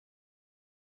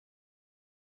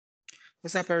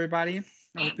What's up, everybody?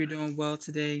 I hope you're doing well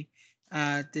today.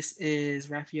 This is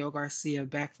Rafael Garcia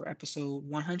back for episode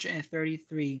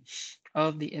 133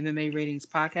 of the MMA Ratings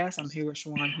Podcast. I'm here with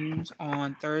Shawan Hughes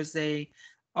on Thursday,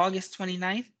 August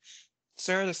 29th.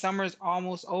 Sir, the summer is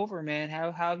almost over, man.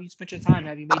 How have you spent your time?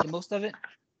 Have you made the most of it?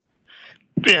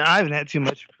 Yeah, I haven't had too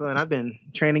much fun. I've been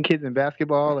training kids in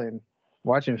basketball and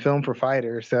watching film for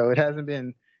fighters, so it hasn't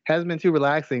been too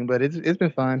relaxing, but it's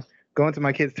been fun. Going to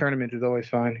my kids' tournaments is always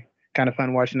fun. Kind of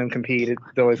fun watching them compete. It's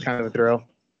always kind of a thrill.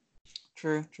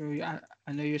 True, true. I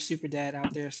know you're a super dad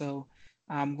out there, so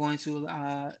I'm going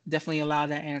to definitely allow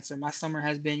that answer. My summer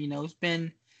has been,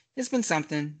 it's been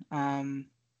something. Yeah,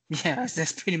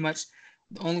 that's pretty much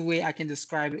the only way I can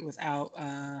describe it without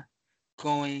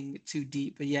going too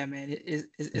deep. But yeah, man,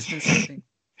 it's been something.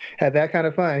 Had that kind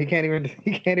of fun. He can't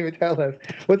even tell us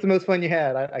what's the most fun you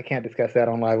had. I can't discuss that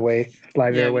on live Yeah,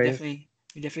 we airways. definitely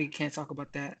we definitely can't talk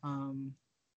about that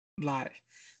live.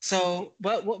 So,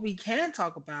 but what we can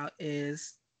talk about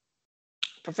is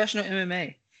professional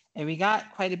MMA. And we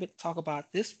got quite a bit to talk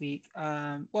about this week.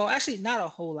 Well, actually, not a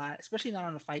whole lot, especially not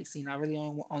on the fight scene. I really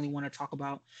only want to talk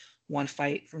about one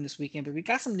fight from this weekend, but we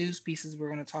got some news pieces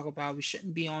we're going to talk about. We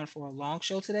shouldn't be on for a long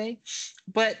show today,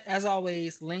 but as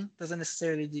always, length doesn't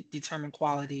necessarily determine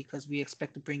quality because we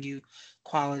expect to bring you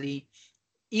quality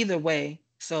either way.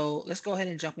 So let's go ahead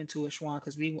and jump into it, Schwan,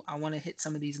 because we I want to hit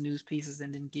some of these news pieces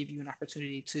and then give you an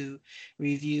opportunity to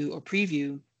review or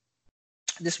preview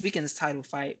this weekend's title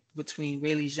fight between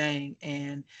Weili Zhang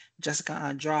and Jessica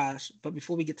Andrade. But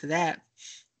before we get to that,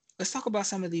 let's talk about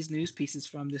some of these news pieces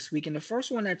from this week. And the first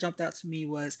one that jumped out to me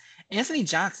was Anthony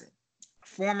Johnson,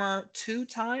 former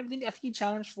two-time, I think he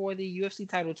challenged for the UFC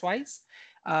title twice,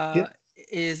 uh, Yep.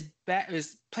 is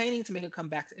planning to make a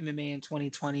comeback to MMA in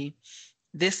 2020.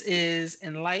 This is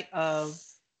in light of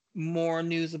more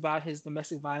news about his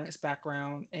domestic violence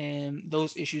background and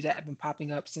those issues that have been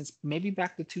popping up since maybe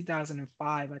back to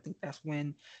 2005. I think that's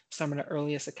when some of the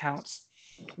earliest accounts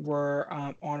were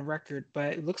on record.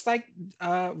 But it looks like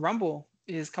Rumble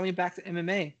is coming back to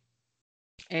MMA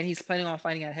and he's planning on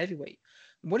fighting at heavyweight.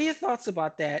 What are your thoughts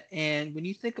about that? And when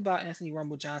you think about Anthony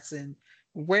Rumble Johnson,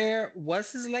 where was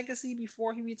his legacy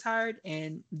before he retired?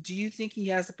 And do you think he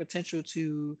has the potential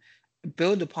to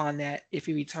build upon that if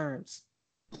he returns?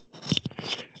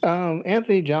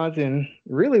 Anthony Johnson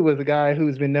really was a guy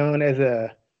who's been known as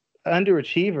a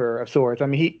underachiever of sorts. I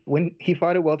mean, he when he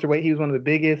fought at welterweight, he was one of the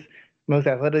biggest, most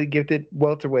athletically gifted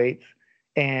welterweights,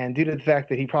 and due to the fact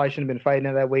that he probably shouldn't have been fighting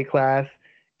at that weight class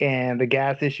and the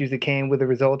gas issues that came with the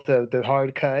result of the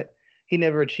hard cut, he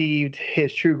never achieved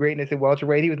his true greatness at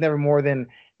welterweight. He was never more than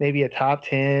maybe a top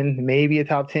 10, maybe a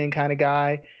top 10 kind of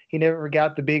guy. He never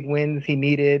got the big wins he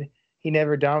needed. He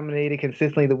never dominated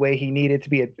consistently the way he needed to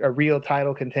be a real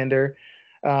title contender.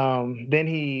 Then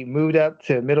he moved up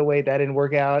to middleweight. That didn't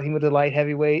work out. He went to light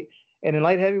heavyweight. And in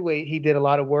light heavyweight, he did a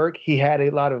lot of work. He had a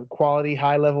lot of quality,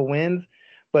 high level wins.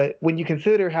 But when you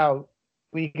consider how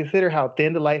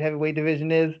thin the light heavyweight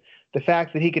division is, the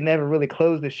fact that he could never really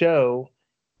close the show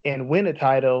and win a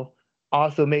title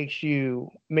also makes you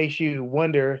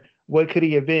wonder what could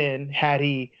he have been had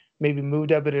he maybe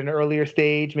moved up at an earlier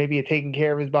stage, maybe had taken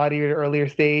care of his body at an earlier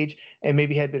stage, and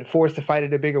maybe had been forced to fight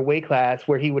at a bigger weight class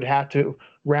where he would have to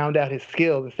round out his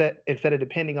skills instead of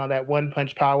depending on that one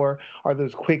punch power or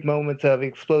those quick moments of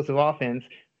explosive offense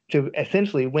to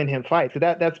essentially win him fights. So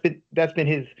that's been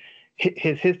his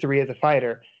history as a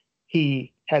fighter.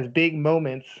 He has big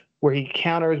moments where he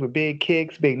counters with big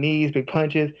kicks, big knees, big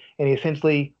punches, and he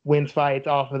essentially wins fights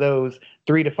off of those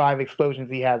 3 to 5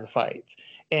 explosions he has of fights.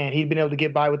 And he'd been able to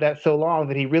get by with that so long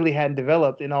that he really hadn't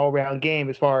developed an all-round game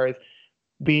as far as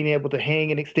being able to hang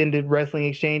in extended wrestling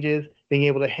exchanges, being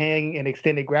able to hang in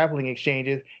extended grappling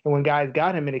exchanges. And when guys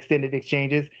got him in extended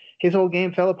exchanges, his whole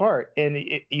game fell apart. And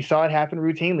you saw it happen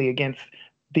routinely against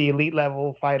the elite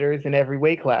level fighters in every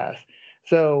weight class.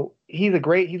 So he's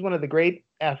one of the great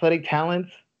athletic talents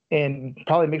in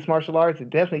probably mixed martial arts, and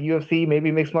definitely UFC,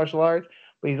 maybe mixed martial arts.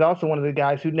 But he's also one of the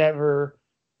guys who never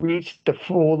reached the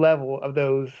full level of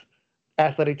those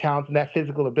athletic talents and that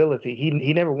physical ability.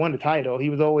 He never won the title. He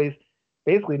was always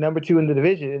basically number two in the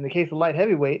division. In the case of light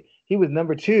heavyweight, he was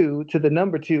number two to the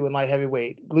number two in light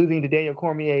heavyweight, losing to Daniel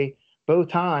Cormier both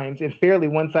times in fairly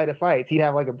one-sided fights. He'd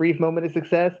have like a brief moment of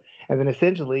success, and then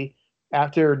essentially,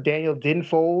 after Daniel didn't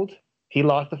fold, he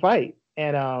lost the fight.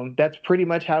 And that's pretty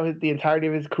much how the entirety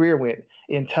of his career went.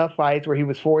 In tough fights where he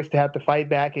was forced to have to fight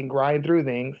back and grind through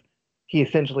things, he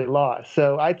essentially lost.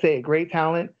 So I'd say a great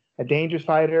talent, a dangerous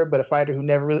fighter, but a fighter who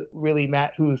never really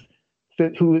whose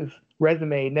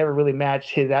resume never really matched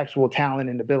his actual talent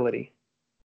and ability.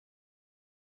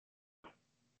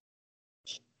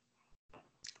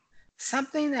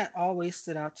 Something that always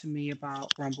stood out to me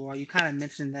about Rumble, you kind of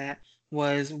mentioned that,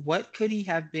 was what could he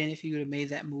have been if he would have made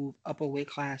that move up a weight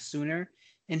class sooner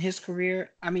in his career?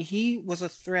 I mean, he was a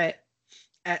threat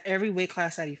at every weight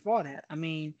class that he fought at. I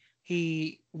mean,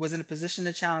 he was in a position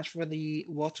to challenge for the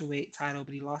welterweight title,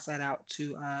 but he lost that out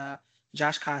to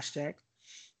Josh Koscheck.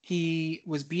 He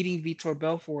was beating Vitor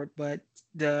Belfort, but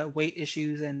the weight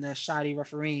issues and the shoddy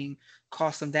refereeing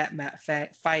cost him that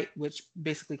fight, which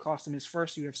basically cost him his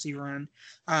first UFC run.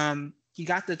 He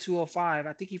got the 205.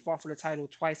 I think he fought for the title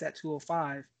twice at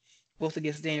 205, both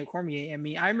against Daniel Cormier. I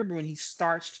mean, I remember when he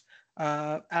starched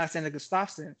Alexander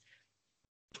Gustafsson,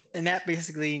 and that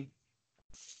basically,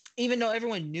 even though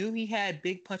everyone knew he had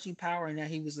big punching power and that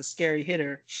he was a scary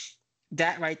hitter,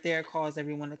 that right there caused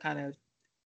everyone to kind of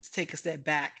take a step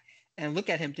back and look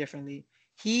at him differently.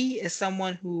 He is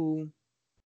someone who,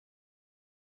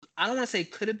 I don't want to say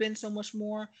could have been so much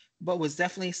more, but was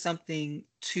definitely something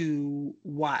to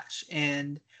watch.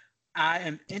 And I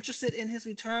am interested in his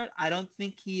return. I don't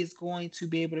think he is going to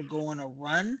be able to go on a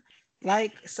run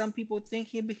like some people think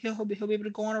he'll be able to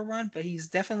go on a run, but he's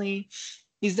definitely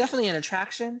an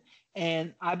attraction.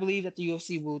 And I believe that the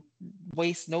UFC will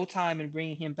waste no time in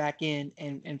bringing him back in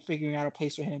and figuring out a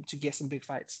place for him to get some big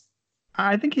fights.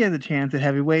 I think he has a chance at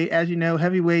heavyweight. As you know,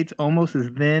 heavyweight's almost as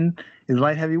thin as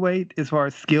light heavyweight as far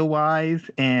as skill wise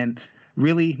and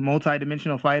really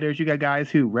multi-dimensional fighters. You got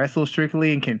guys who wrestle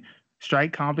strictly and can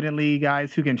strike competently,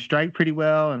 guys who can strike pretty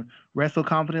well and wrestle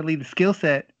competently. The skill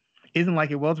set isn't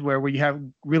like it was where you have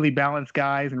really balanced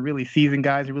guys and really seasoned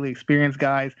guys and really experienced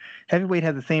guys. Heavyweight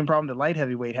has the same problem that light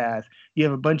heavyweight has. You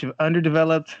have a bunch of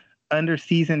underdeveloped,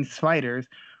 underseasoned fighters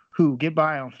who get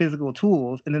by on physical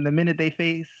tools, and then the minute they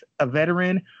face a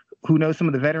veteran who knows some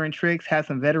of the veteran tricks, has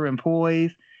some veteran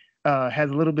poise,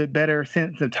 has a little bit better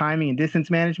sense of timing and distance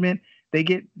management, they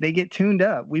get tuned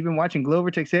up. We've been watching Glover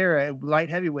Teixeira at light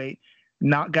heavyweight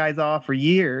knock guys off for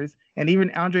years, and even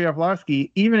Andrei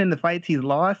Arlovski, even in the fights he's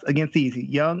lost against these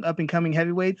young up and coming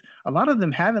heavyweights, a lot of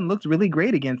them haven't looked really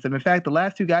great against him. In fact, the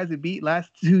last two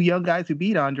young guys who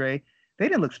beat Andre, they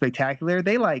didn't look spectacular.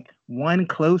 They like won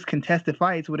close contested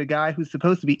fights with a guy who's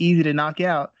supposed to be easy to knock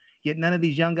out, yet none of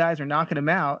these young guys are knocking him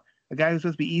out. A guy who's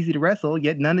supposed to be easy to wrestle,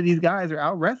 yet none of these guys are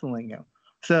out wrestling him.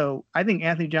 So I think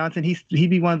Anthony Johnson, he'd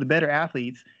be one of the better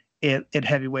athletes at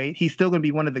heavyweight. He's still going to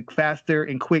be one of the faster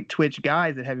and quick twitch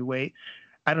guys at heavyweight.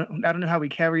 I don't know how he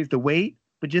carries the weight,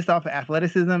 but just off of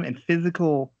athleticism and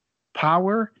physical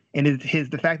power and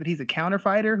the fact that he's a counter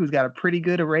fighter who's got a pretty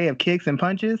good array of kicks and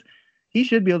punches, he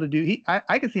should be able to do.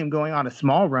 I could see him going on a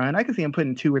small run. I could see him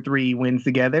putting 2 or 3 wins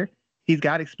together. He's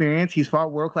got experience. He's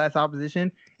fought world class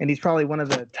opposition, and he's probably one of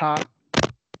the top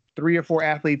 3 or 4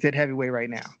 athletes at heavyweight right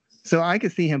now. So I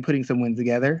could see him putting some wins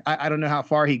together. I don't know how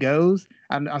far he goes.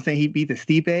 I'm saying he beats a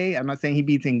Stipe. I'm not saying he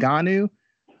beats Ngannou.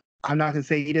 I'm not going to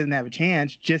say he doesn't have a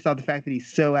chance just off the fact that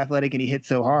he's so athletic and he hits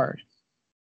so hard.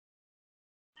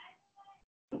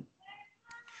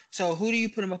 So who do you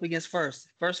put him up against first?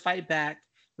 First fight back.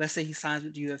 Let's say he signs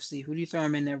with the UFC. Who do you throw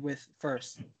him in there with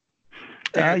first?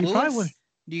 Derek Lewis?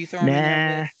 Do you throw him in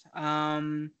there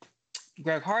with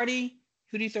Greg Hardy?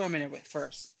 Who do you throw him in there with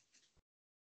first?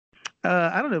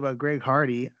 I don't know about Greg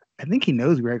Hardy. I think he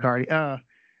knows Greg Hardy.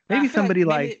 Maybe somebody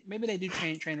maybe they do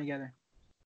train together.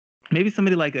 Maybe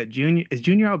somebody like a Junior. Is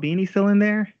Junior Albini still in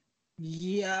there?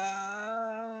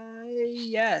 Yeah.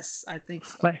 Yes, I think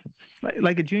so.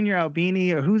 Like a Junior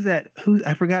Albini, or who's that?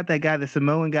 I forgot that guy, the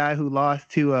Samoan guy who lost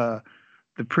to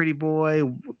the pretty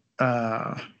boy.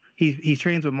 He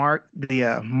trains with Mark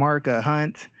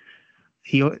Hunt.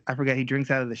 I forgot, he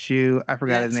drinks out of the shoe. I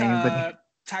forgot his name, but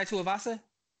Tai Tuivasa.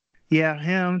 Yeah,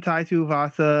 him, Tai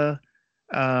Tuivasa,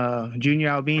 Junior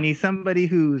Albini, somebody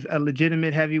who's a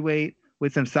legitimate heavyweight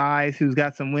with some size, who's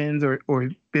got some wins or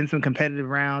been some competitive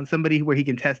rounds, somebody where he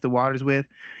can test the waters with,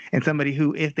 and somebody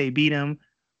who, if they beat him,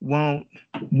 won't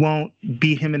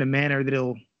beat him in a manner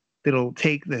that'll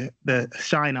take the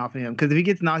shine off of him. Because if he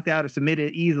gets knocked out or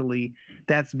submitted easily,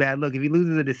 that's a bad look. If he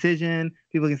loses a decision,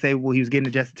 people can say, well, he was getting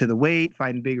adjusted to the weight,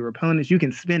 fighting bigger opponents. You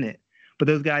can spin it. But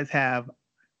those guys have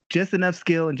just enough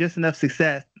skill and just enough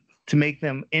success to make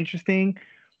them interesting,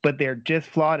 but they're just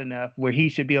flawed enough where he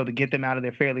should be able to get them out of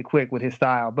there fairly quick with his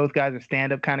style. Both guys are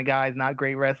stand-up kind of guys, not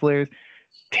great wrestlers,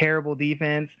 terrible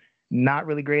defense, not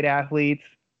really great athletes,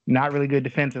 not really good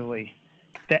defensively.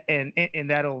 And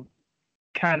that'll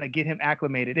kind of get him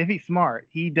acclimated. If he's smart,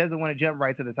 he doesn't want to jump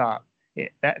right to the top.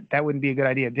 That wouldn't be a good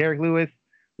idea. Derek Lewis,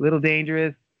 little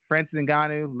dangerous. Francis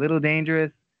Ngannou, little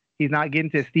dangerous. He's not getting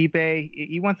to Stipe.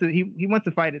 He wants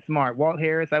to fight it smart. Walt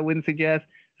Harris, I wouldn't suggest.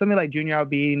 Somebody like Junior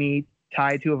Albini,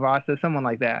 Tai Tuivasa, someone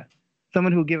like that.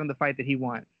 Someone who'll give him the fight that he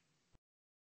wants.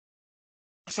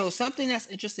 So something that's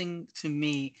interesting to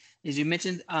me is you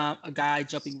mentioned a guy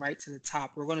jumping right to the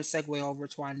top. We're going to segue over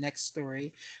to our next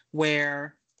story,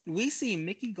 where we see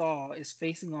Mickey Gall is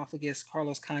facing off against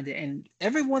Carlos Condit, and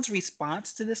everyone's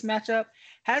response to this matchup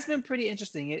has been pretty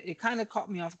interesting. It kind of caught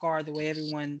me off guard the way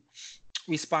everyone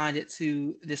responded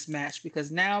to this match,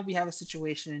 because now we have a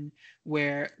situation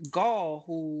where Gall,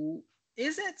 who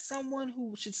isn't someone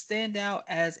who should stand out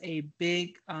as a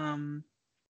big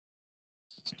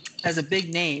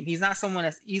name. He's not someone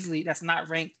that's not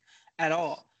ranked at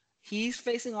all. He's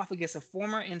facing off against a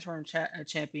former interim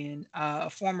champion, a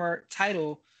former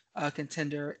title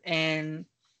contender, and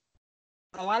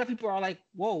a lot of people are like,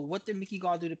 "Whoa, what did Mickey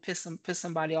Gall do to piss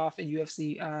somebody off in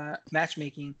UFC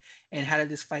matchmaking, and how did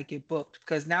this fight get booked?"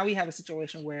 Because now we have a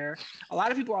situation where a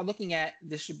lot of people are looking at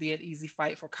this should be an easy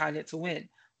fight for Khalid to win,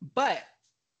 but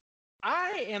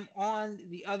I am on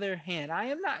the other hand. I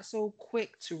am not so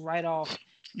quick to write off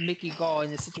Mickey Gall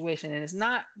in this situation, and it's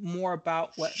not more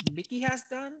about what Mickey has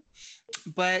done,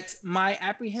 but my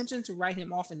apprehension to write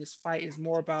him off in this fight is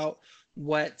more about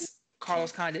what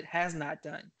Carlos Condit has not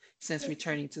done since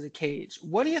returning to the cage.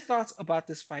 What are your thoughts about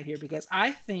this fight here? Because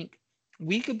I think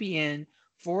we could be in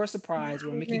for a surprise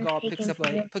where Mickey Gall picks up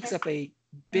a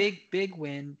big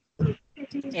win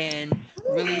and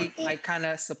really like kind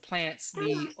of supplants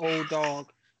the old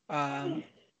dog,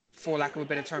 for lack of a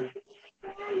better term.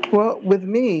 Well, with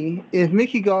me, if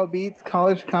Mickey Gall beats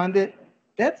Carlos Condit,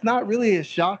 that's not really a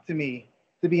shock to me,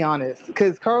 to be honest.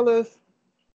 Because Carlos,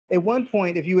 at one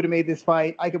point, if you would have made this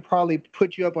fight, I could probably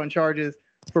put you up on charges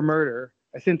for murder,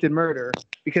 attempted murder,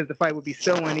 because the fight would be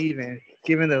so uneven,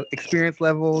 given the experience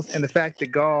levels and the fact that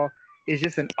Gall is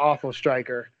just an awful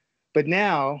striker. But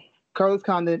now, Carlos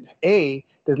Condit, A,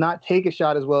 does not take a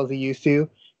shot as well as he used to.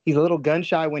 He's a little gun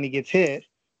shy when he gets hit.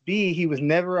 B, he was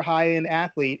never a high end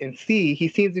athlete. And C, he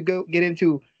seems to get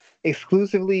into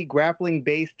exclusively grappling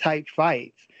based type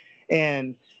fights.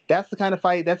 And that's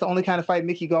the only kind of fight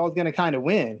Mickey Gall is going to kind of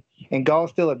win. And Gall's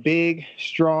still a big,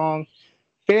 strong,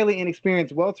 fairly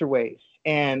inexperienced welterweight.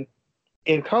 And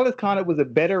if Carlos Condit was a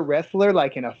better wrestler,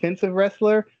 like an offensive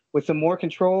wrestler with some more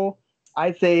control,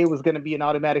 I'd say it was going to be an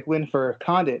automatic win for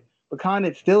Condit. But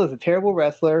Condit still is a terrible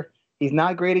wrestler. He's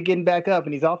not great at getting back up,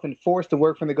 and he's often forced to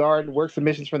work from the guard and work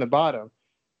submissions from the bottom.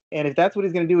 And if that's what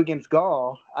he's going to do against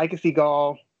Gall, I can see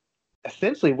Gall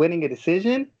essentially winning a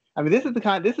decision. I mean, this is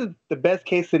the best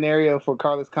case scenario for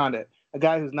Carlos Condit, a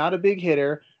guy who's not a big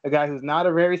hitter, a guy who's not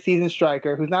a very seasoned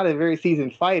striker, who's not a very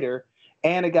seasoned fighter,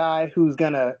 and a guy who's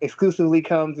gonna exclusively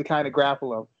come to kind of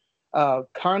grapple him.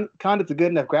 Condit's a good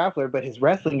enough grappler, but his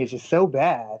wrestling is just so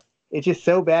bad. It's just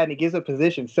so bad, and he gives up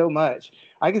position so much.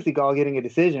 I can see Gall getting a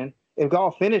decision. If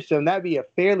Gall finished him, that'd be a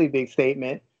fairly big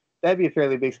statement.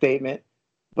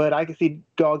 But I can see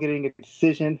Gall getting a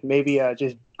decision, maybe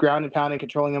just ground and pound and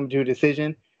controlling him to a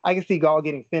decision. I can see Gall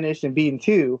getting finished and beaten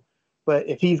too. But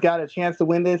if he's got a chance to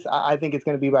win this, I think it's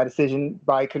going to be by decision,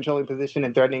 by controlling position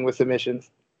and threatening with submissions.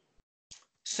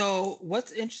 So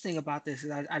what's interesting about this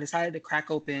is I decided to crack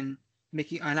open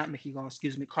not Mickey Gall,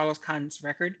 excuse me, Carlos Condit's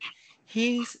record.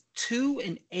 He's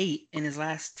 2-8 in his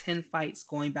last 10 fights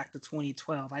going back to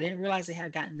 2012. I didn't realize they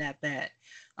had gotten that bad.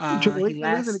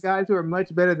 Losing to guys who are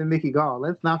much better than Mickey Gall.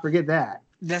 Let's not forget that.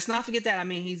 Let's not forget that. I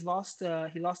mean, he lost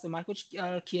to Michael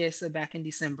Chiesa back in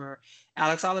December,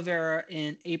 Alex Oliveira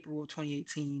in April of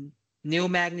 2018, Neil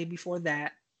Magny before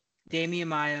that, Damian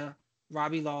Maia,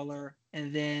 Robbie Lawler,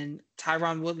 and then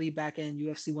Tyron Woodley back in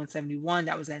UFC 171.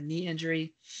 That was that knee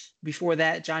injury. Before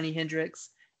that, Johnny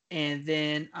Hendricks, and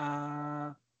then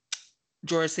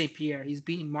George St. Pierre. He's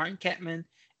beaten Martin Kettman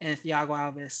and Thiago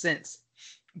Alves since.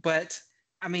 But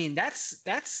I mean, that's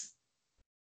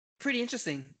pretty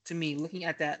interesting to me looking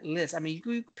at that list. I mean, you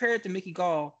can compare it to Mickey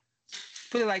Gall.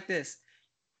 Put it like this: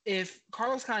 if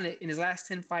Carlos Condit in his last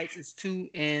 10 fights is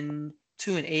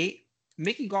 2-8,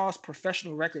 Mickey Gall's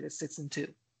professional record is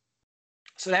 6-2.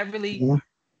 So that really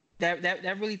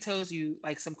that really tells you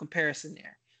like some comparison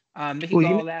there. Mickey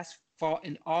Gall last fought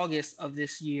in August of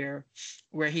this year,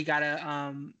 where he got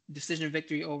a decision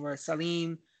victory over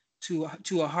Salim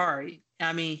Touahri.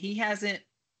 I mean, he hasn't.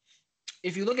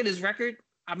 If you look at his record,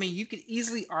 I mean, you could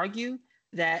easily argue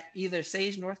that either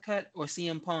Sage Northcutt or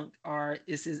CM Punk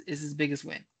is his biggest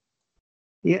win.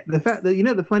 Yeah, the fact that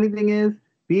the funny thing is,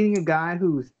 beating a guy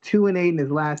who's 2-8 in his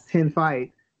last 10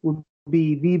 fights will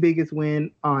be the biggest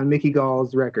win on Mickey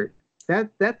Gall's record.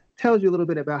 That tells you a little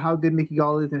bit about how good Mickey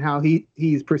Gall is and how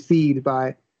he's perceived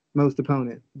by most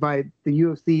opponents, by the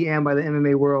UFC and by the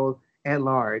MMA world at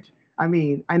large. I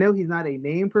mean, I know he's not a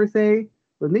name per se,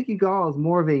 but Mickey Gall is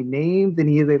more of a name than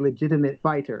he is a legitimate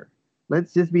fighter.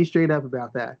 Let's just be straight up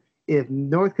about that. if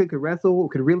Northcutt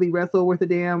could really wrestle worth a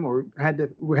damn, or had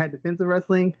defensive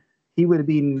wrestling, he would have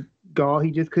beaten Gall.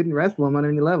 He just couldn't wrestle him on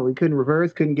any level. He couldn't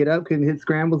reverse, couldn't get up, couldn't hit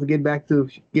scrambles to get back to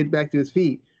his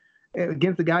feet.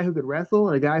 Against a guy who could wrestle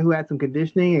and a guy who had some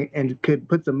conditioning and could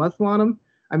put some muscle on him.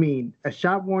 I mean, a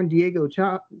shop-worn Diego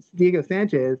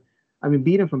Sanchez, I mean,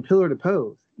 beat him from pillar to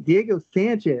post. Diego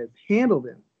Sanchez handled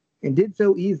him and did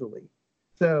so easily.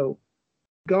 So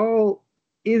Gall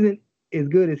isn't as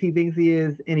good as he thinks he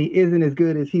is, and he isn't as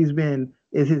good as his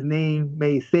name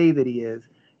may say that he is.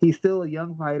 He's still a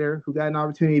young fighter who got an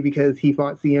opportunity because he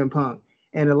fought CM Punk.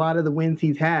 And a lot of the wins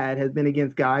he's had has been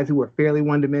against guys who were fairly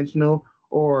one-dimensional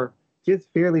or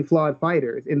just fairly flawed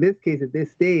fighters. In this case, at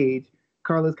this stage,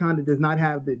 Carlos Condit does not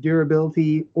have the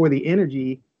durability or the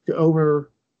energy to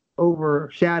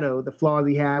overshadow the flaws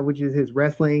he had, which is his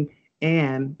wrestling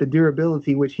and the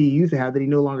durability which he used to have that he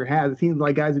no longer has. It seems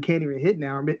like guys who can't even hit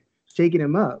now are shaking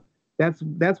him up.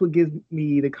 That's what gives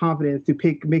me the confidence to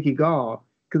pick Mickey Gall.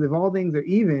 Because if all things are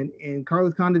even and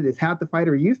Carlos Condit is half the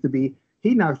fighter he used to be,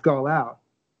 he knocks Gall out.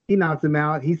 He knocks him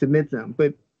out. He submits him.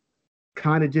 But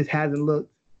Condit just hasn't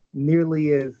looked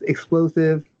nearly as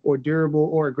explosive or durable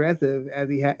or aggressive as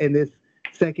he had in this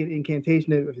second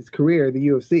incantation of his career, the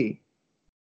UFC.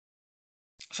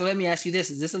 So let me ask you this: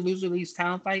 is this a loser leaves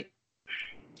town fight?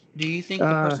 Do you think the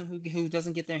person who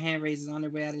doesn't get their hand raised is on their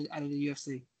way out of the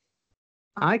UFC?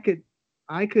 I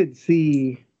could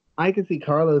see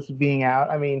Carlos being out.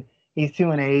 I mean, he's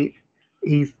 2-8.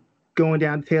 He's going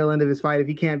down the tail end of his fight. If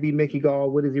he can't beat Mickey Gall,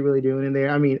 what is he really doing in there?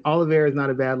 I mean, Oliveira is not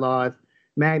a bad loss.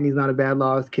 Magny's not a bad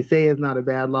loss. Kasea is not a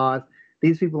bad loss.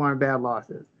 These people aren't bad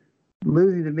losses.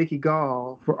 Losing to Mickey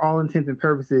Gall, for all intents and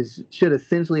purposes, should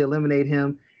essentially eliminate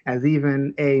him as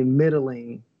even a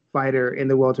middling fighter in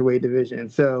the welterweight division.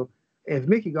 So if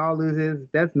Mickey Gall loses,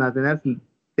 that's nothing.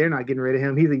 They're not getting rid of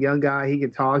him. He's a young guy. He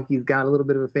can talk. He's got a little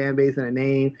bit of a fan base and a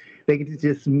name. They can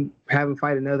just have him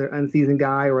fight another unseasoned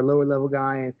guy or a lower level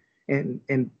guy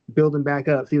and build him back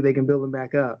up, see if they can build him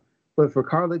back up. But for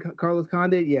Carlos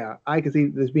Condit, yeah, I can see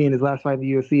this being his last fight in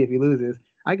the UFC if he loses.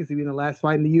 I can see being the last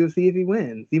fight in the UFC if he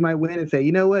wins. He might win and say,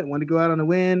 you know what, want to go out on a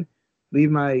win, leave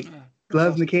my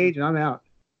gloves in the cage, and I'm out.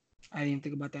 I didn't even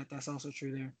think about that. That's also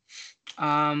true there.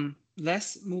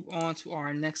 Let's move on to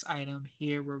our next item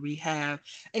here where we have,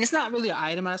 and it's not really an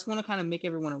item, I just want to kind of make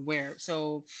everyone aware.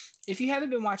 So if you haven't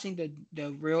been watching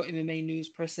the real MMA news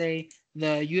per se,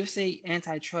 the UFC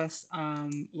antitrust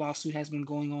lawsuit has been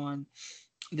going on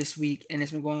this week, and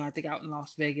it's been going on, I think, out in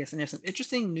Las Vegas, and there's some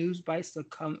interesting news bites that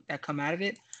come out of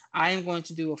it. I am going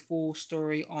to do a full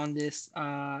story on this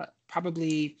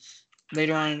probably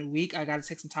later on in the week. I got to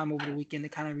take some time over the weekend to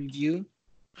kind of review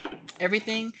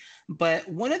everything. But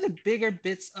one of the bigger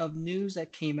bits of news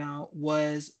that came out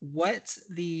was what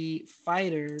the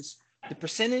fighters, the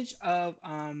percentage of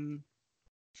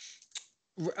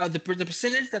the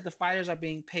percentage that the fighters are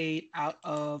being paid out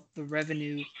of the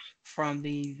revenue from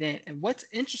the event. And what's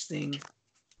interesting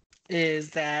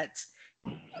is that,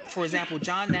 for example,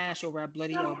 John Nash over at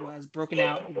Bloody Elbow has broken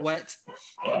out what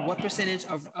percentage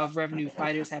of revenue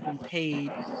fighters have been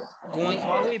paid going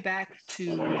all the way back to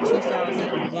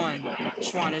 2001.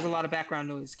 Schwan, there's a lot of background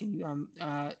noise. Can you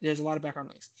there's a lot of background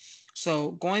noise.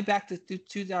 So going back to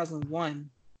 2001,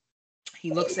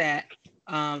 he looks at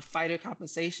fighter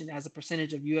compensation as a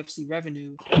percentage of UFC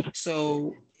revenue.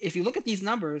 So if you look at these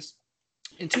numbers,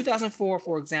 in 2004,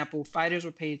 for example, fighters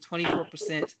were paid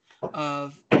 24%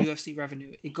 of UFC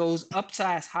revenue. It goes up to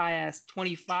as high as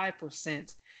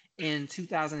 25% in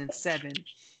 2007.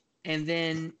 And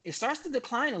then it starts to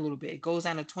decline a little bit. It goes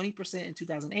down to 20% in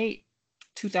 2008,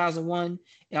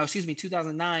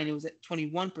 2009, it was at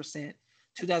 21%.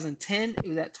 2010, it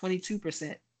was at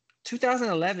 22%.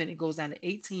 2011, it goes down to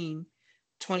 18.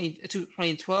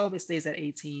 2012, it stays at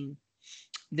 18.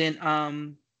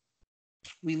 Then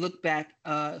we look back,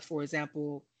 for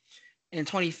example, in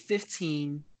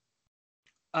 2015,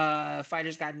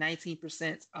 fighters got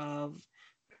 19%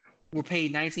 were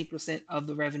paid 19% of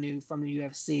the revenue from the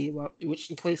UFC, which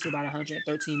equates to about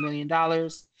 $113 million.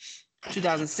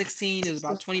 2016 is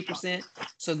about 20%.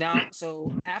 So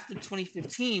after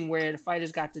 2015, where the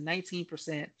fighters got to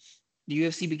 19%, the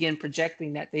UFC began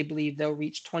projecting that they believe they'll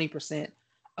reach 20%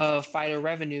 of fighter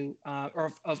revenue,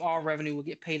 or of all revenue will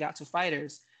get paid out to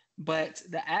fighters. But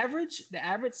the average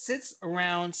sits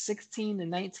around 16 to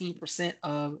 19%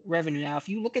 of revenue. Now, if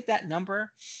you look at that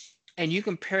number and you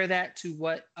compare that to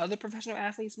what other professional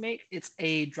athletes make, it's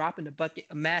a drop in the bucket,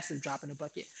 a massive drop in the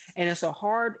bucket. And it's a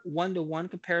hard one-to-one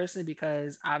comparison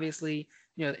because obviously,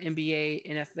 the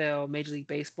NBA, NFL, Major League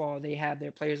Baseball, they have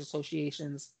their players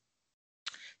associations.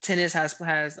 Tennis has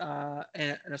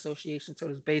an association, so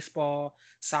does baseball.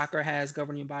 Soccer has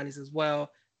governing bodies as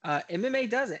well. MMA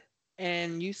doesn't.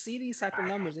 And you see these type of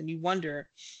numbers and you wonder,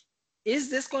 is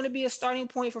this going to be a starting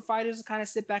point for fighters to kind of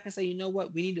sit back and say, you know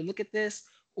what, we need to look at this?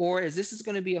 Or is this is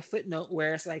going to be a footnote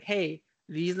where it's like, hey,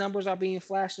 these numbers are being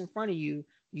flashed in front of you.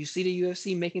 You see the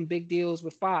UFC making big deals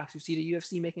with Fox. You see the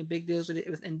UFC making big deals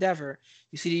with Endeavor.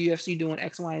 You see the UFC doing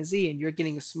X, Y, and Z, and you're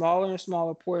getting a smaller and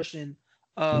smaller portion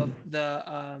of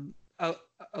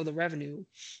of the revenue.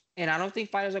 And I don't think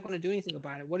fighters are going to do anything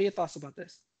about it. What are your thoughts about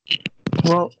this?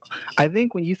 Well, I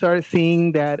think when you started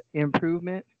seeing that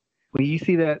improvement, when you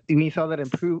saw that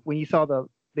improve, when you saw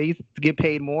they used to get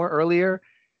paid more earlier,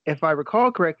 if I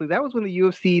recall correctly, that was when the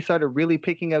UFC started really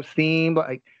picking up steam.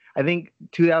 Like I think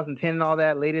 2010 and all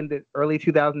that, late in the early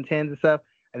 2010s and stuff.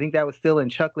 I think that was still in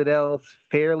Chuck Liddell's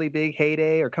fairly big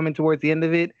heyday, or coming towards the end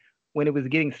of it, when it was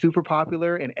getting super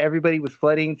popular and everybody was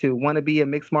flooding to want to be a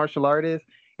mixed martial artist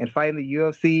and fighting the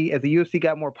UFC. As the UFC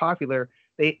got more popular,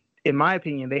 they, in my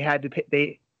opinion, they had to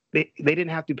pay, they didn't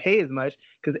have to pay as much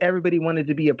because everybody wanted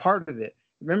to be a part of it.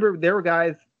 Remember, there were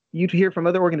guys you'd hear from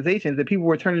other organizations that people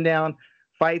were turning down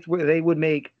fights where they would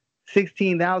make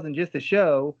 16,000 just to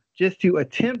show, just to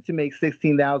attempt to make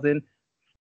 16,000,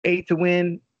 8 to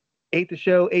win, 8 to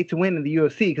show, 8 to win in the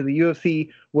UFC, because the UFC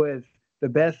was the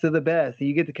best of the best, and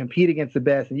you get to compete against the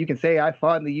best, and you can say I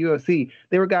fought in the UFC.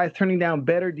 There were guys turning down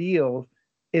better deals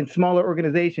in smaller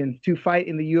organizations to fight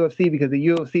in the UFC because the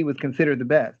UFC was considered the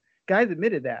best. Guys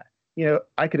admitted that. You know,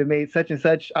 I could have made such and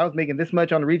such. I was making this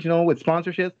much on the regional with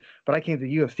sponsorships, but I came to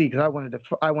the UFC because I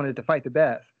wanted to fight the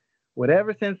best.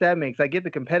 Whatever sense that makes, I get the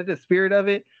competitive spirit of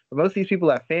it. But most of these people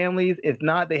have families. If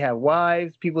not, they have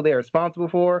wives, people they are responsible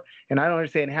for, and I don't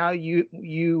understand how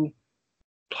you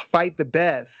fight the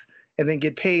best and then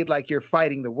get paid like you're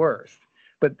fighting the worst.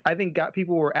 But I think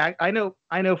people were I know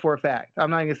for a fact. I'm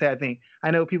not gonna say I think.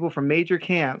 I know people from major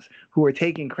camps who are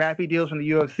taking crappy deals from the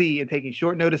UFC and taking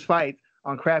short notice fights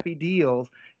on crappy deals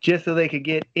just so they could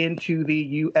get into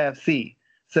the UFC.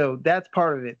 So that's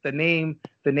part of it. The name,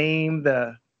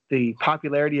 the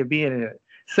popularity of being in it.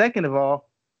 Second of all,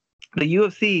 the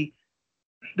UFC,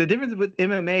 the difference with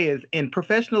MMA is in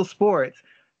professional sports,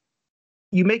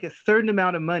 you make a certain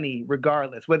amount of money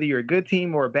regardless, whether you're a good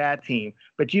team or a bad team,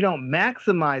 but you don't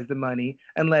maximize the money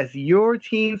unless your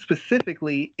team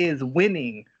specifically is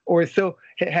winning or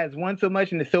has won so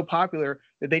much and is so popular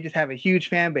that they just have a huge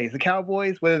fan base. The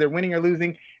Cowboys, whether they're winning or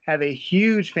losing, have a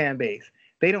huge fan base.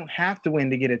 They don't have to win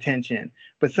to get attention.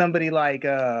 But somebody like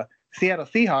Seattle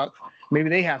Seahawks, maybe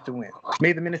they have to win.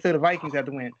 Maybe the Minnesota Vikings have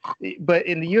to win. But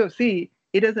in the UFC,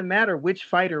 it doesn't matter which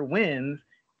fighter wins.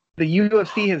 The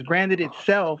UFC has branded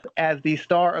itself as the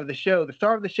star of the show. The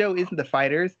star of the show isn't the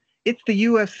fighters, it's the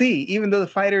UFC, even though the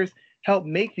fighters help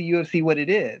make the UFC what it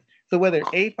is. So whether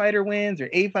A fighter wins or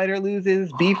A fighter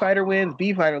loses, B fighter wins,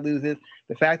 B fighter loses,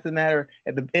 the fact of the matter,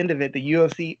 at the end of it, the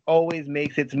UFC always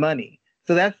makes its money.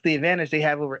 So that's the advantage they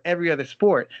have over every other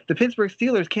sport. The Pittsburgh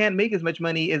Steelers can't make as much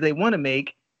money as they want to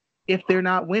make if they're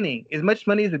not winning. As much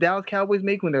money as the Dallas Cowboys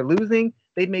make when they're losing,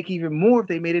 they'd make even more if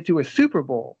they made it to a Super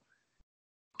Bowl.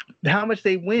 How much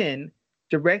they win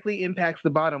directly impacts the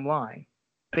bottom line.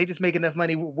 They just make enough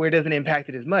money where it doesn't impact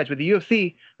it as much. But the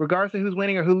UFC, regardless of who's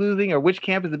winning or who's losing, or which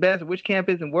camp is the best, or which camp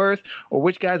isn't worse, or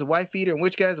which guy's a wife beater and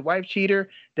which guy's a wife cheater,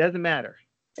 doesn't matter.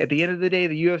 At the end of the day,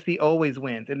 the UFC always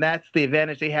wins, and that's the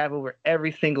advantage they have over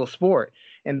every single sport.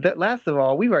 And last of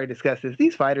all, we've already discussed this.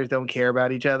 These fighters don't care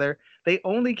about each other. They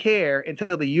only care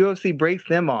until the UFC breaks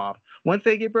them off. Once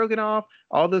they get broken off,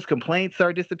 all those complaints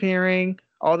start disappearing.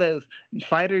 All those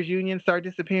fighters unions start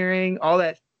disappearing. All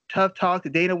that tough talk to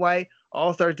Dana White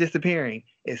all starts disappearing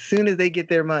as soon as they get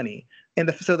their money.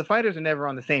 And so the fighters are never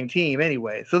on the same team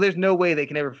anyway. So there's no way they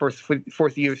can ever force the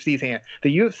UFC's hand.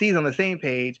 The UFC's on the same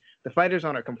page. The fighters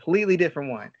on a completely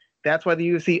different one. That's why the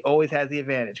UFC always has the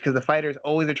advantage, because the fighters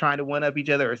always are trying to one up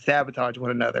each other or sabotage one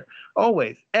another.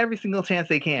 Always. Every single chance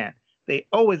they can. They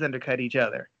always undercut each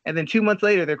other. And then 2 months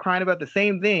later, they're crying about the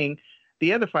same thing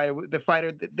the other fighter, the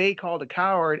fighter that they called a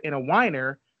coward and a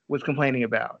whiner, was complaining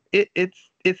about. It's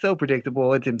so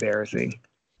predictable. It's embarrassing.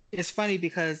 It's funny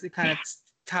because it kind of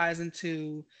ties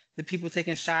into the people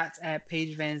taking shots at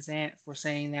Paige Van Zant for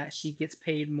saying that she gets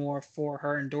paid more for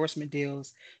her endorsement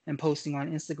deals and posting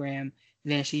on Instagram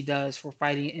than she does for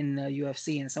fighting in the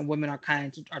UFC. And some women are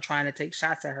trying to take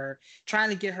shots at her, trying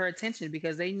to get her attention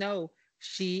because they know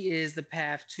she is the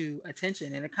path to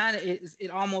attention. And it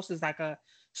almost is like a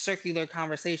circular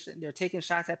conversation. They're taking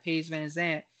shots at Paige Van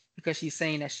Zant because she's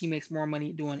saying that she makes more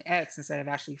money doing X instead of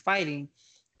actually fighting,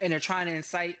 and they're trying to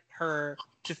incite her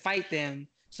to fight them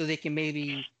so they can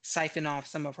maybe siphon off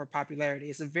some of her popularity.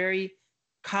 It's a very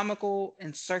comical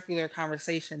and circular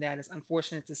conversation that is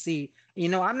unfortunate to see.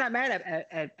 I'm not mad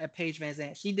at Paige Van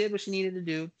Zandt. She did what she needed to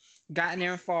do, got in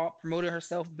there and fought, promoted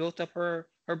herself, built up her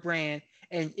brand.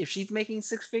 And if she's making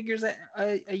six figures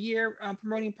a year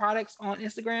promoting products on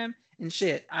Instagram and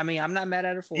shit, I mean, I'm not mad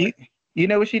at her for You, it. you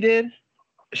know what she did?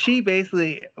 She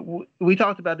basically, we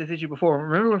talked about this issue before.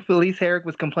 Remember when Felice Herrick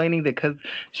was complaining that because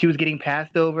she was getting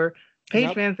passed over? Paige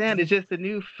Yep. Van Zandt is just the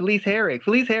new Felice Herrick.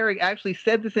 Felice Herrick actually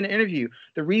said this in an interview.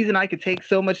 The reason I could take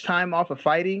so much time off of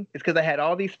fighting is because I had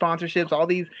all these sponsorships, all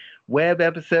these web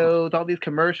episodes, all these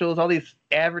commercials, all these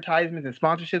advertisements and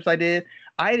sponsorships I did.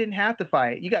 I didn't have to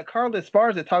fight. You got Carla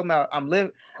Esparza talking about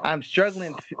I'm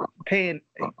struggling paying,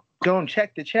 going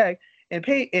check to check. And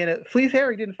Felice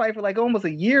Herrick didn't fight for like almost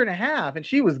a year and a half, and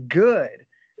she was good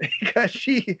because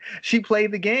she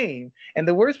played the game. And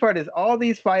the worst part is all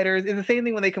these fighters. It's the same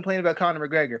thing when they complain about Conor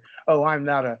McGregor. Oh,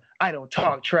 I don't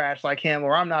talk trash like him,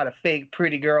 or I'm not a fake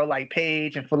pretty girl like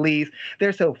Paige and Felice.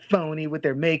 They're so phony with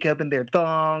their makeup and their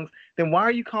thongs. Then why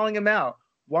are you calling them out?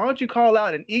 Why don't you call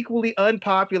out an equally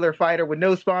unpopular fighter with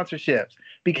no sponsorships?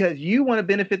 Because you want to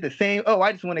benefit the same. Oh,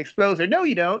 I just want to expose her. No,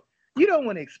 you don't. You don't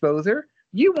want to expose her.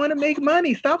 You want to make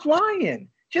money. Stop lying.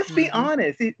 Just be Hmm.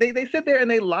 honest. They sit there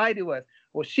and they lie to us.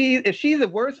 Well, if she's the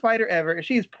worst fighter ever, if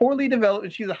she's poorly developed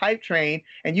and she's a hype train,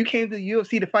 and you came to the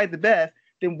UFC to fight the best,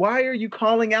 then why are you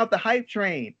calling out the hype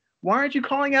train? Why aren't you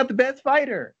calling out the best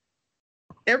fighter?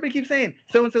 Everybody keeps saying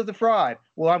so and so's a fraud.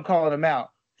 Well, I'm calling them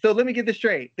out. So let me get this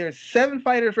straight. There's 7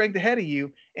 fighters ranked ahead of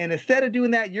you, and instead of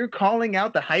doing that, you're calling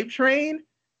out the hype train?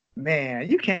 Man,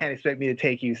 you can't expect me to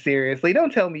take you seriously.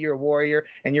 Don't tell me you're a warrior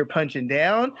and you're punching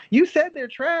down. You said they're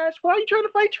trash. Why are you trying to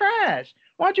fight trash?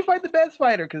 Why don't you fight the best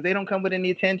fighter? Because they don't come with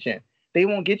any attention. They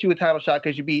won't get you a title shot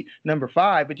because you beat number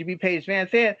 5, but you beat Paige Van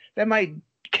Zandt. That might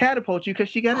catapult you because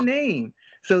she got a name.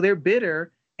 So they're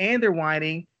bitter and they're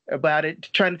whining about it,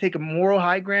 trying to take a moral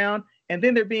high ground, and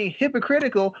then they're being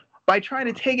hypocritical by trying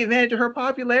to take advantage of her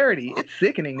popularity. It's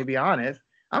sickening, to be honest.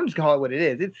 I'm just calling it what it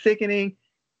is. It's sickening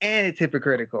and it's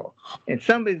hypocritical. And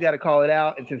somebody's got to call it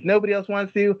out. And since nobody else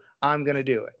wants to, I'm going to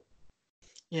do it.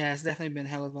 Yeah, it's definitely been a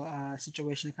hell of a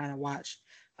situation to kind of watch.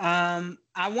 I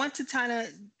want to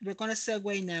we're going to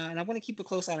segue now, and I'm going to keep a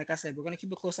close eye. Like I said, we're going to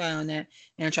keep a close eye on that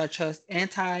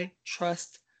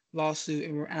antitrust lawsuit,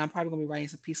 and I'm probably going to be writing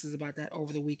some pieces about that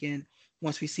over the weekend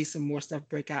once we see some more stuff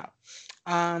break out.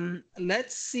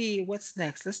 Let's see what's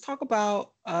next. Let's talk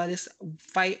about this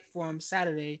fight from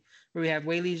Saturday where we have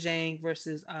Weili Zhang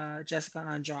versus Jessica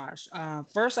Andrade.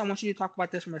 First, I want you to talk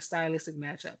about this from a stylistic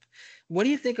matchup. What do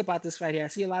you think about this fight here? I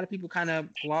see a lot of people kind of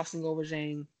glossing over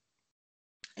Zhang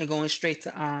and going straight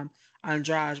to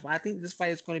Andrade, but I think this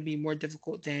fight is going to be more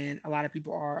difficult than a lot of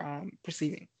people are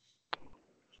perceiving.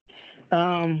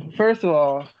 First of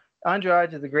all,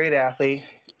 Andrade is a great athlete,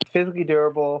 physically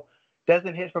durable,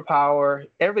 doesn't hit for power.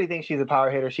 Everybody thinks she's a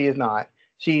power hitter. She is not.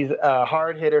 She's a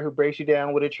hard hitter who breaks you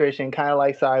down with attrition, kind of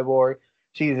like Cyborg.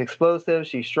 She's explosive.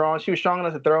 She's strong. She was strong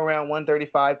enough to throw around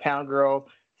 135-pound girls,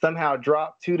 somehow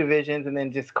drop 2 divisions, and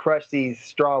then just crush these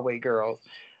strawweight girls.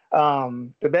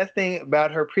 The best thing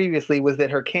about her previously was that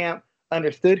her camp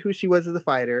understood who she was as a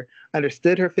fighter,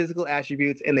 understood her physical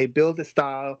attributes, and they built a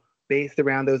style based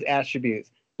around those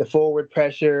attributes. The forward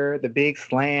pressure, the big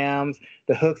slams,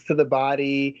 the hooks to the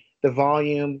body, the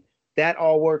volume, that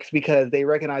all works because they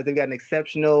recognize they've got an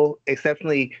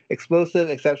exceptionally explosive,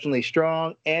 exceptionally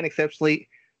strong, and exceptionally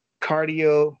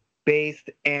cardio based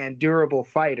and durable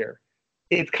fighter.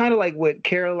 It's kind of like what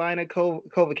Carolina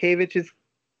Kovacevic's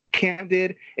camp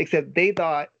did, except they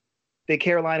thought that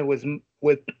Carolina was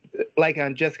with like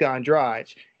on Jessica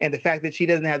Andrade, and the fact that she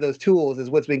doesn't have those tools is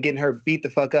what's been getting her beat the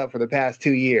fuck up for the past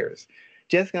 2 years.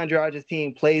 Jessica Andrade's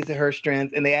team plays to her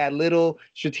strengths, and they add little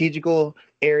strategical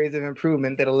areas of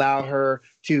improvement that allow her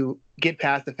to get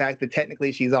past the fact that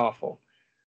technically she's awful.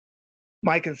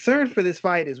 My concern for this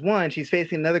fight is 1, she's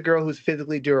facing another girl who's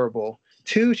physically durable.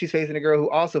 2, she's facing a girl who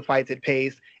also fights at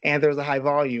pace and there's a high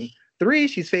volume. 3,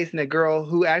 she's facing a girl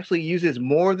who actually uses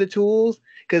more of the tools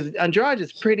because Andrade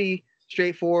is pretty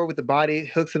straightforward with the body,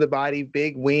 hooks to the body,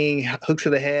 big wing, hooks to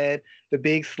the head, the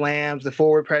big slams, the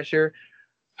forward pressure.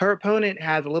 Her opponent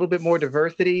has a little bit more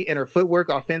diversity in her footwork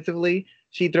offensively.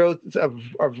 She throws a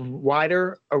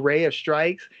wider array of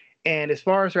strikes. And as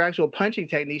far as her actual punching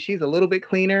technique, she's a little bit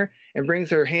cleaner and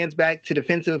brings her hands back to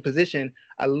defensive position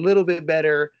a little bit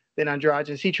better than Andrade.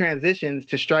 And she transitions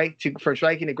from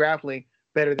striking to grappling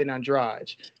better than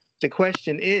Andrade. The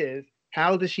question is,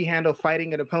 how does she handle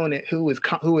fighting an opponent who is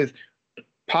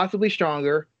possibly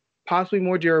stronger, possibly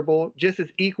more durable, just as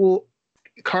equal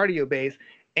cardio base,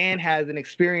 and has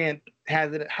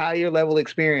a higher level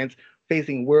experience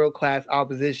facing world-class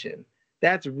opposition?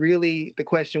 That's really the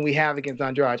question we have against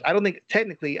Andrade. I don't think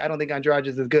Andrade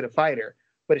is as good a fighter,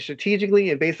 but strategically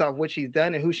and based off what she's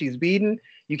done and who she's beaten,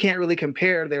 you can't really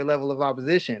compare their level of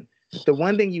opposition. The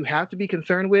one thing you have to be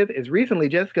concerned with is recently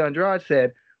Jessica Andrade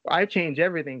said, I've changed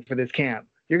everything for this camp.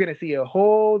 You're going to see a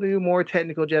whole new, more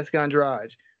technical Jessica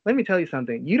Andrade. Let me tell you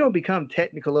something. You don't become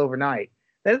technical overnight.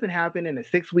 That doesn't happen in a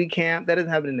 6-week camp. That doesn't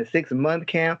happen in a 6-month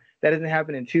camp. That doesn't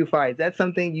happen in 2 fights. That's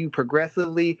something you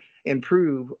progressively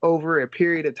improve over a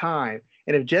period of time.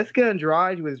 And if Jessica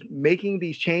Andrade was making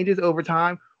these changes over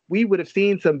time, we would have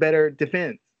seen some better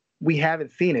defense. We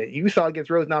haven't seen it. You saw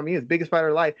against Rose Namajunas, biggest fighter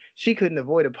of her life. She couldn't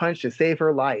avoid a punch to save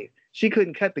her life. She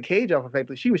couldn't cut the cage off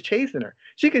effectively. She was chasing her.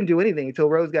 She couldn't do anything until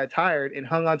Rose got tired and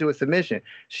hung onto a submission.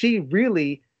 She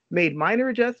really made minor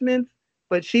adjustments,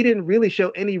 but she didn't really show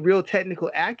any real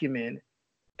technical acumen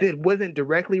that wasn't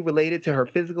directly related to her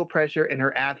physical pressure and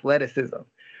her athleticism.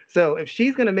 So if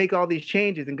she's going to make all these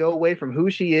changes and go away from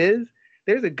who she is,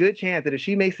 there's a good chance that if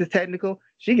she makes this technical,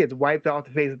 she gets wiped off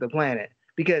the face of the planet.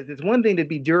 Because it's one thing to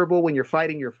be durable when you're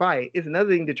fighting your fight. It's another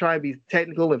thing to try and be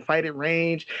technical and fight at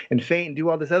range and feint and do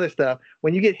all this other stuff.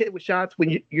 When you get hit with shots,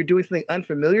 when you're doing something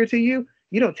unfamiliar to you,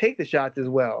 you don't take the shots as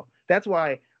well. That's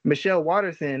why Michelle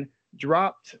Waterson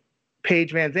dropped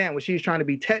Paige Van Zant when she was trying to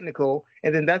be technical.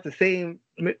 And then that's the same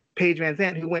Paige Van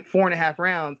Zant who went 4.5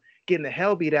 rounds getting the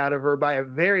hell beat out of her by a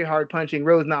very hard punching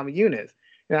Rose Namajunas.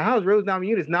 Now, how is Rose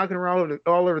Namajunas knocking her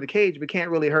all over the cage but can't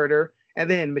really hurt her? And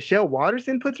then Michelle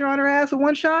Waterson puts her on her ass with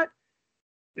one shot?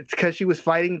 It's because she was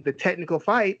fighting the technical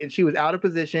fight and she was out of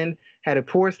position, had a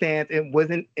poor stance, and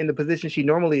wasn't in the position she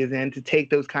normally is in to take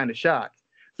those kind of shots.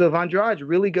 So if Andrade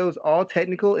really goes all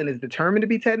technical and is determined to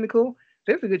be technical,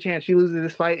 there's a good chance she loses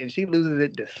this fight and she loses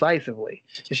it decisively.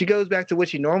 If she goes back to what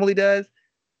she normally does,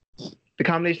 the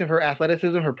combination of her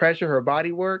athleticism, her pressure, her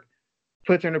body work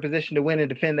puts her in a position to win and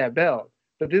defend that belt.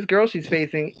 But this girl she's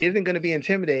facing isn't going to be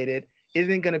intimidated,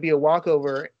 isn't going to be a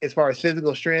walkover as far as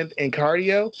physical strength and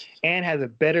cardio, and has a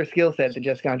better skill set than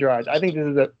Jessica Andrade. I think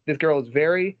this girl is a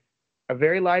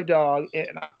very live dog,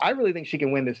 and I really think she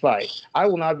can win this fight. I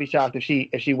will not be shocked if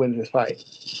she wins this fight.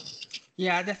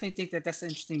 Yeah, I definitely think that that's an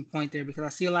interesting point there because I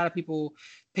see a lot of people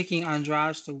picking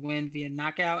Andrade to win via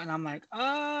knockout, and I'm like,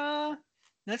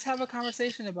 let's have a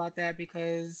conversation about that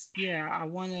because yeah,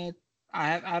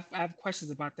 I have questions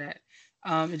about that.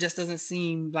 It just doesn't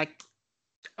seem like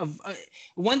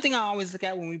one thing I always look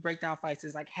at when we break down fights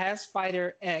is like, has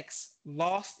fighter X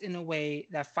lost in a way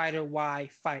that fighter Y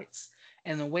fights?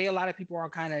 And the way a lot of people are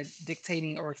kind of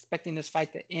dictating or expecting this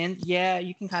fight to end, yeah,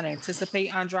 you can kind of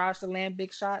anticipate Andrade to land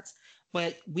big shots,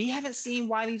 but we haven't seen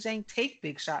Weili Zhang take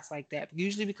big shots like that,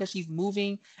 usually because she's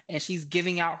moving and she's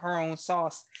giving out her own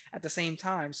sauce at the same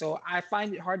time. So I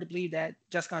find it hard to believe that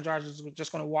Jessica Andrade is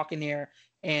just going to walk in there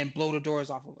and blow the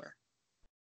doors off of her.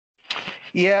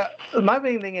 Yeah, my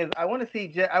main thing is I want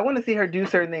to see her do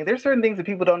certain things. There's certain things that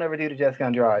people don't ever do to Jessica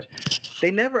Andrade.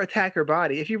 They never attack her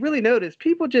body. If you really notice,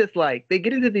 people just they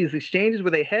get into these exchanges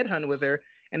where they headhunt with her.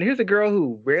 And here's a girl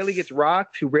who rarely gets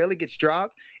rocked, who rarely gets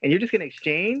dropped, and you're just gonna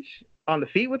exchange on the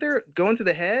feet with her, going to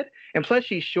the head. And plus,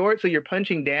 she's short, so you're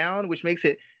punching down, which makes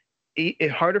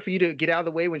it harder for you to get out of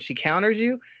the way when she counters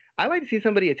you. I like to see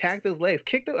somebody attack those legs,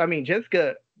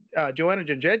 Jessica Joanna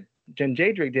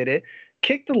Jędrzejczyk did it.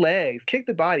 Kick the legs, kick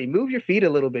the body, move your feet a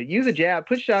little bit, use a jab,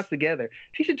 put shots together.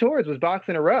 Tecia Torres was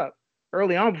boxing her up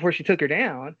early on before she took her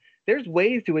down. There's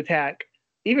ways to attack.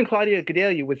 Even Claudia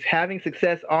Gadelha was having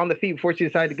success on the feet before she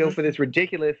decided to go for this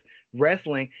ridiculous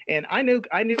wrestling. And I knew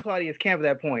Claudia's camp at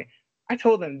that point. I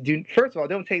told them, first of all,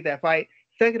 don't take that fight.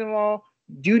 Second of all,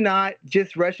 do not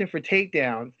just rush in for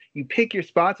takedowns. You pick your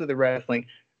spots with the wrestling.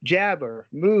 Jab her,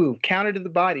 move, counter to the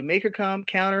body, make her come,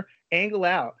 counter, angle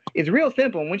out. It's real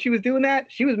simple. And when she was doing that,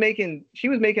 she was making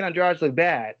Andrade look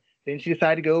bad. Then she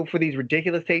decided to go for these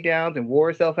ridiculous takedowns and wore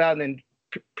herself out and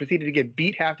then proceeded to get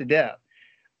beat half to death.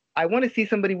 I want to see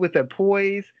somebody with a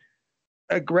poised,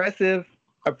 aggressive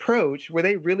approach where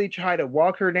they really try to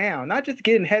walk her down, not just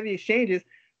get in heavy exchanges,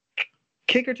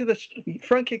 kick her to the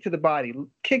front, kick to the body,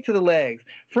 kick to the legs,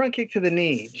 front kick to the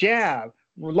knee, jab,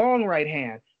 long right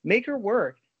hand, make her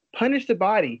work. Punish the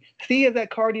body. See if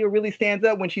that cardio really stands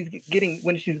up when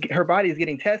her body is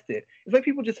getting tested. It's like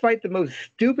people just fight the most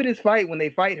stupidest fight when they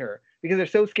fight her because they're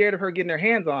so scared of her getting their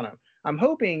hands on them. I'm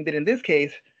hoping that in this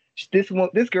case,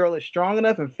 this girl is strong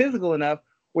enough and physical enough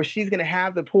where she's going to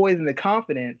have the poise and the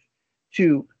confidence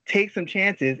to take some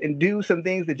chances and do some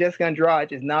things that Jessica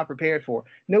Andrade is not prepared for.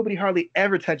 Nobody hardly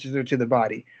ever touches her to the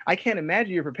body. I can't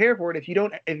imagine you're prepared for it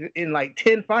if in like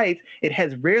 10 fights, it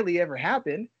has rarely ever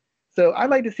happened. So I'd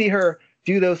like to see her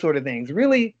do those sort of things.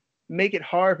 Really make it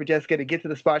hard for Jessica to get to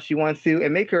the spot she wants to,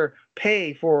 and make her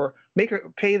pay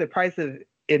the price of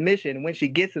admission when she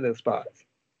gets to those spots.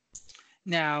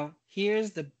 Now,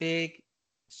 here's the big,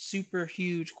 super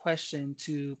huge question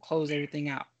to close everything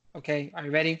out. Okay, are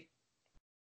you ready?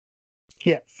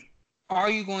 Yes. Are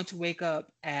you going to wake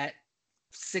up at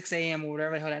 6 a.m. or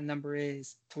whatever the hell that number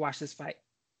is to watch this fight?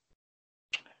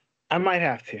 I might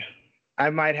have to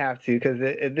because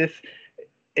it's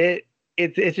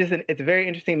a very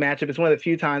interesting matchup. It's one of the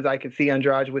few times I can see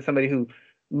Andrade with somebody who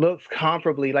looks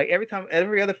comparably like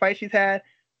every other fight she's had.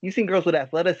 You've seen girls with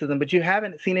athleticism, but you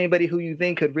haven't seen anybody who you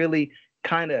think could really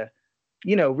kind of,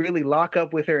 really lock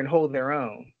up with her and hold their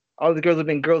own. All the girls have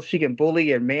been girls she can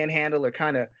bully or manhandle or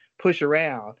kind of push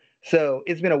around. So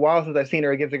it's been a while since I've seen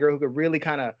her against a girl who could really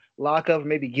kind of lock up or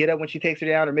maybe get up when she takes her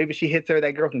down, or maybe she hits her,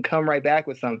 that girl can come right back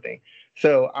with something.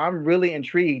 So I'm really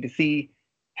intrigued to see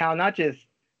how not just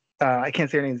I can't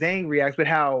say her name, Zhang reacts, but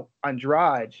how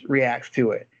Andrade reacts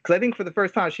to it. Because I think for the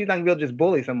first time, she's not gonna be able to just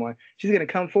bully someone. She's gonna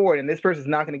come forward, and this person's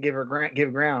not gonna give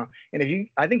ground. And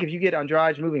I think if you get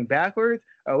Andrade moving backwards,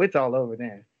 oh, it's all over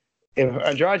then. If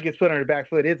Andrade gets put on her back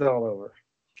foot, it's all over.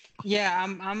 Yeah,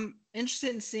 I'm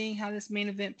interested in seeing how this main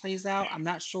event plays out. I'm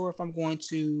not sure if I'm going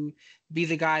to be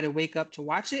the guy to wake up to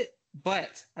watch it,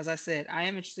 but as I said, I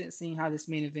am interested in seeing how this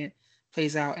main event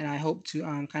plays out, and I hope to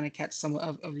kind of catch some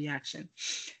of the action.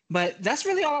 But that's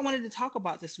really all I wanted to talk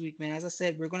about this week, man. As I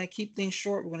said, we're going to keep things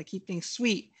short. We're going to keep things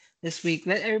sweet this week.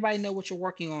 Let everybody know what you're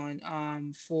working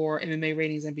on for MMA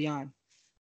ratings and beyond.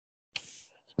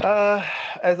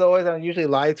 As always, I'm usually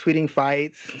live tweeting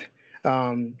fights,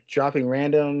 dropping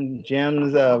random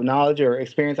gems of knowledge or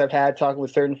experience I've had talking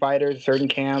with certain fighters, certain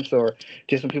camps, or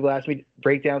just when people ask me to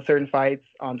break down certain fights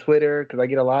on Twitter, because I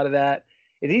get a lot of that.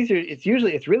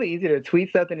 It's really easy to tweet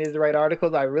stuff than it is to write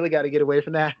articles. I really got to get away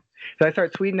from that. So I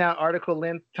start tweeting out article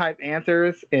length type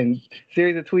answers in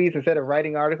series of tweets instead of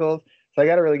writing articles. So I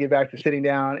got to really get back to sitting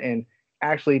down and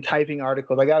actually typing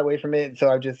articles. I got away from it.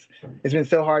 So it's been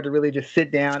so hard to really just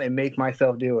sit down and make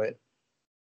myself do it.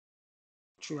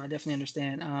 True. I definitely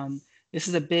understand. This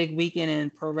is a big weekend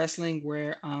in pro wrestling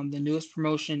where the newest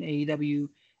promotion, AEW,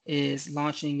 is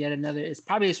launching yet another. It's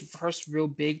probably its first real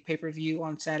big pay-per-view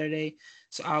on Saturday.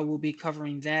 So I will be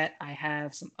covering that. I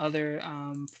have some other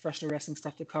professional wrestling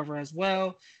stuff to cover as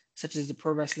well, such as the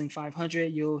Pro Wrestling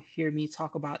 500. You'll hear me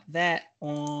talk about that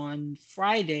on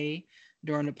Friday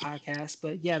during the podcast.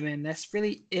 But yeah, man, that's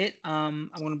really it.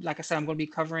 Like I said, I'm going to be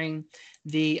covering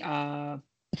the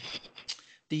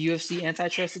UFC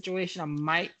antitrust situation. I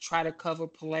might try to cover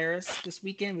Polaris this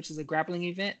weekend, which is a grappling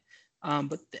event.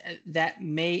 But that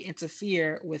may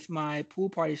interfere with my pool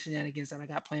party shenanigans that I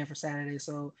got planned for Saturday.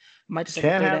 So I might just have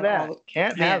Can't to have that.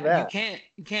 Can't have that.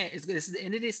 You can't. It's the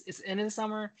end of this. It's the end of the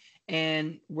summer,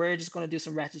 and we're just gonna do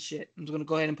some ratchet shit. I'm just gonna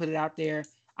go ahead and put it out there.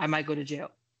 I might go to jail,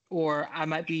 or I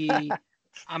might be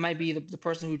the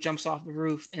person who jumps off the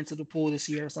roof into the pool this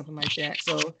year or something like that.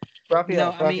 So,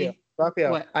 Raphael,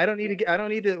 what? I don't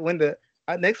need to when the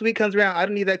next week comes around. I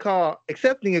don't need that call.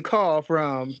 Accepting a call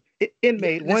from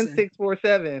inmate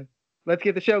 1647. Let's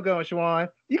get the show going, Shawan.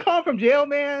 You calling from jail,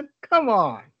 man? Come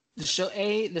on. The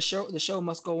show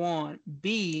must go on.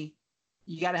 B,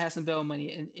 you got to have some bail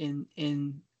money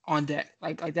in on deck.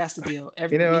 Like that's the deal.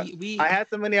 I had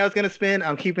some money I was gonna spend.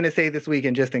 I'm keeping it safe this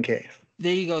weekend just in case.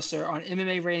 There you go, sir. On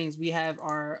MMA ratings, we have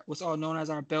what's all known as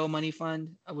our bail money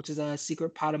fund, which is a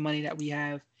secret pot of money that we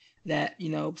have. That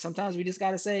sometimes we just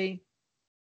gotta say,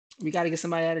 we gotta get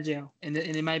somebody out of jail, and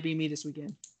it might be me this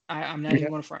weekend. I'm not even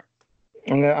going to front.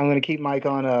 I'm gonna keep Mike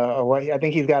on I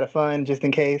think he's got a fund just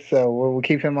in case, so we'll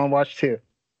keep him on watch too.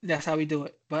 That's how we do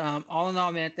it. But all in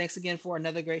all, man, thanks again for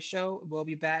another great show. We'll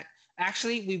be back.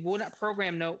 Actually, we will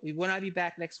not be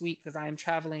back next week because I am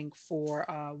traveling for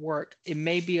work. It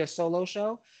may be a solo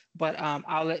show, but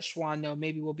I'll let Shawan know.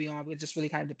 Maybe we'll be on. It just really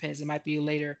kind of depends. It might be a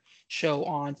later show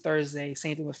on Thursday.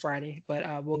 Same thing with Friday.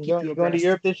 But we'll keep you abreast. You going to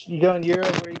Europe? You going to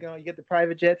Europe? Where are you going? You get the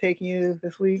private jet taking you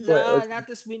this week? No, not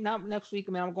this week. Not next week.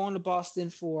 I mean, I'm going to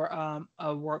Boston for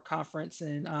a work conference,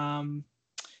 and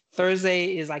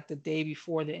Thursday is like the day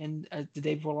before the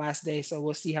day before the last day. So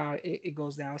we'll see how it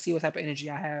goes down. We'll see what type of energy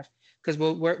I have because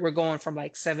we're going from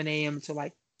like 7 a.m. to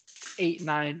like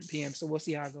 8-9 p.m. So we'll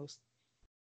see how it goes.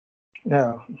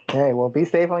 No. Hey, well, be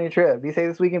safe on your trip. Be safe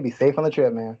this weekend. Be safe on the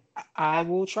trip, man. I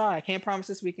will try. I can't promise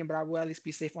this weekend, but I will at least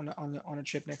be safe on the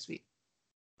trip next week.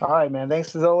 All right, man.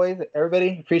 Thanks as always,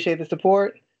 everybody. Appreciate the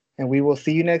support, and we will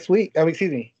see you next week.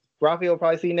 Excuse me. Raphael will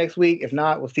probably see you next week. If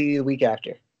not, we'll see you the week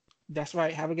after. That's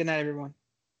right. Have a good night, everyone.